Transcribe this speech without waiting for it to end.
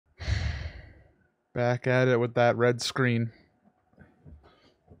Back at it with that red screen.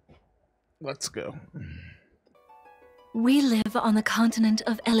 Let's go. We live on the continent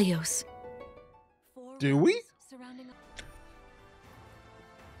of Elios. Do we?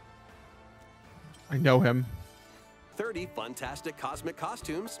 I know him. 30 fantastic cosmic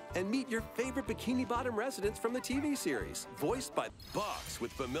costumes, and meet your favorite Bikini Bottom residents from the TV series. Voiced by Box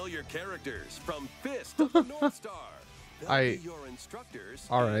with familiar characters from Fist of the North Star. They'll be your instructors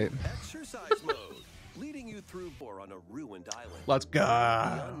in exercise mode, leading you through on a ruined island. Let's go.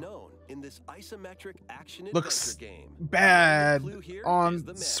 The unknown in this isometric action Looks adventure game. bad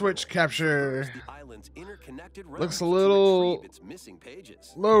on Switch capture. Looks a little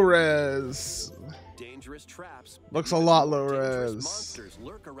low res. Dangerous traps. Looks a lot low res. Monsters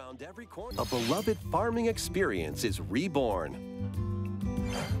lurk around every corner. A beloved farming experience is reborn.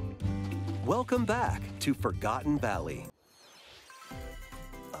 Welcome back to Forgotten Valley.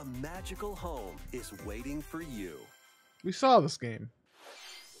 A magical home is waiting for you. We saw this game.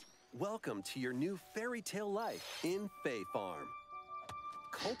 Welcome to your new fairy tale life in Fae Farm.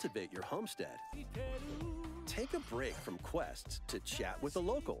 Cultivate your homestead. Take a break from quests to chat with the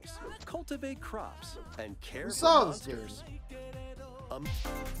locals. Cultivate crops and care for monsters.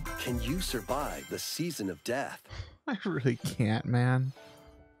 Can you survive the season of death? I really can't, man.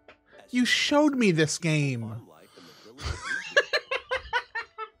 You showed me this game.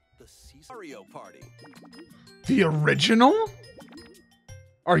 Mario Party. The original?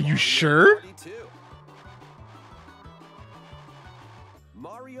 Are you sure?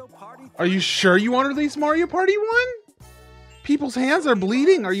 Are you sure you want to release Mario Party 1? People's hands are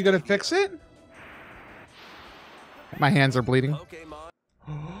bleeding. Are you going to fix it? My hands are bleeding.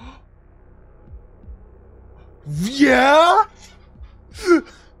 Yeah?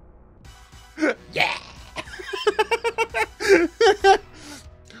 Yeah.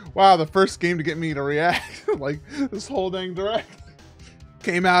 Wow, the first game to get me to react like this whole dang direct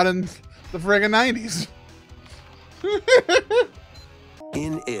came out in the friggin' 90s.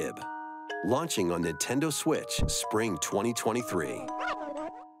 In Ib, launching on Nintendo Switch spring 2023.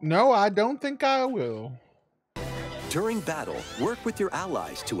 No, I don't think I will. During battle, work with your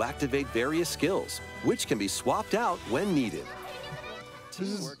allies to activate various skills, which can be swapped out when needed. This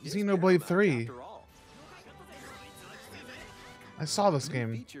is Xenoblade 3. I saw this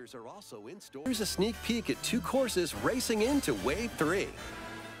game. Here's a sneak peek at 2 courses racing into Wave 3.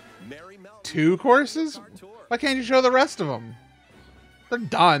 2 courses? Why can't you show the rest of them? They're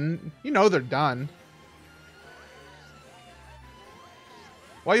done. You know they're done.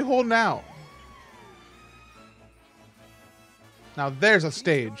 Why are you holding out? Now there's a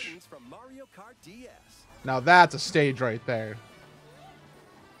stage. Now that's a stage right there.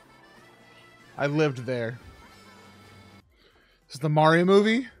 I lived there. This is the Mario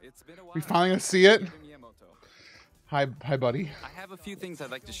movie. We finally gonna see it. Hi, buddy. I have a few things I'd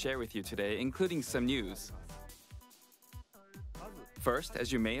like to share with you today, including some news. First,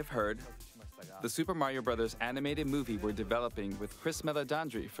 as you may have heard, the Super Mario Bros. Animated movie we're developing with Chris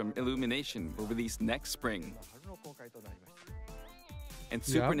Meledandri from Illumination will release next spring. And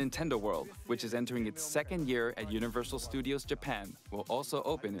Super Nintendo World, which is entering its 2nd year at Universal Studios Japan, will also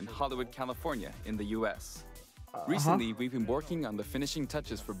open in Hollywood, California in the US. Recently, we've been working on the finishing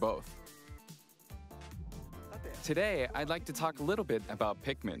touches for both. Today, I'd like to talk a little bit about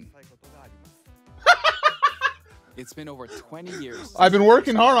Pikmin. It's been over 20 years. I've been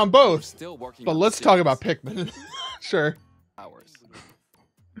working hard on both. Still working but on let's talk about Pikmin. Sure.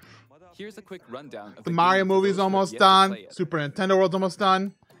 Here's a quick rundown of the Mario movie's almost done. Super Nintendo World's almost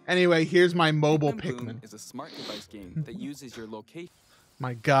done. Anyway, here's my mobile Pikmin. Is a smart device game that uses your location.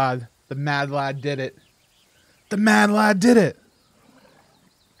 My God, the Mad Lad did it. The Mad Lad did it.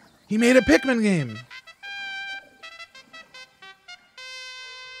 He made a Pikmin game.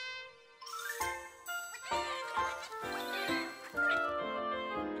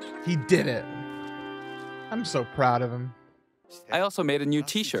 He did it. I'm so proud of him. I also made a new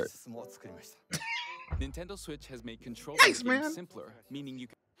t-shirt. Nintendo Switch has made controlling games simpler, meaning you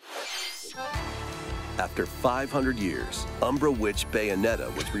can... After 500 years, Umbra Witch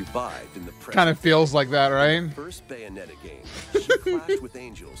Bayonetta was revived in the present. Kind of feels like that, right? First Bayonetta game. She clashed with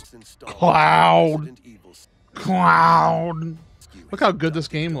angels installed Cloud. Cloud. Look how good this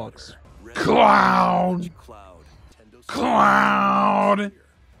game looks. Cloud. Cloud.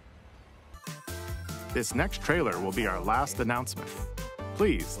 This next trailer will be our last announcement.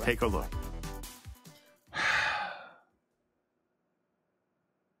 Please take a look.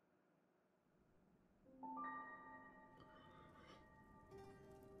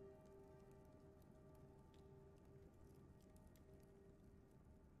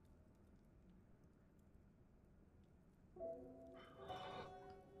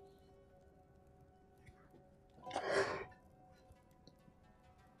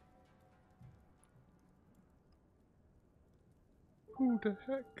 Who the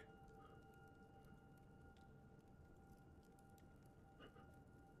heck?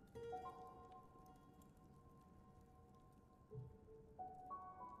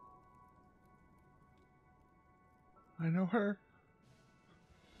 I know her.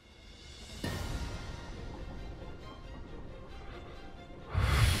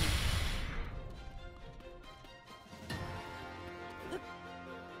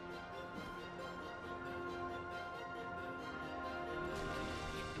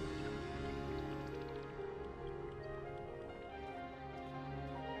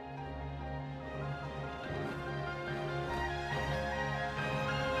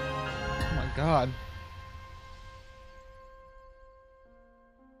 Oh my god.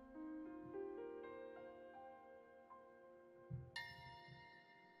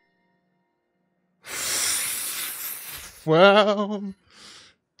 Well,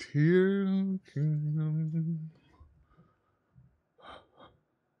 Tears of the Kingdom.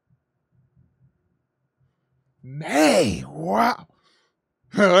 Nay, wow.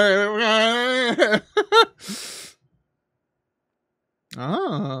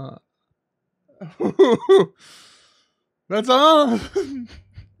 Ah. That's all.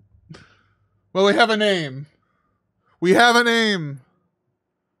 Well, we have a name. We have a name.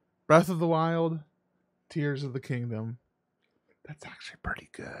 Breath of the Wild, Tears of the Kingdom. That's actually pretty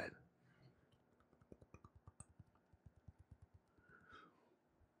good.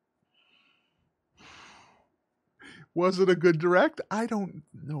 Was it a good direct? I don't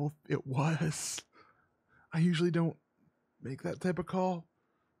know if it was. I usually don't make that type of call,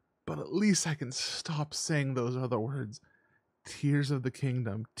 but at least I can stop saying those other words. Tears of the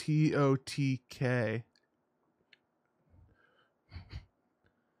Kingdom. Totk.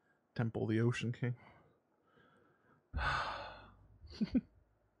 Temple of the Ocean King.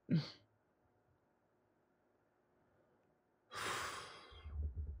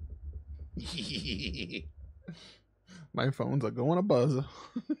 My phone's a going a buzz.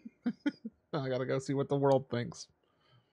 I gotta go see what the world thinks.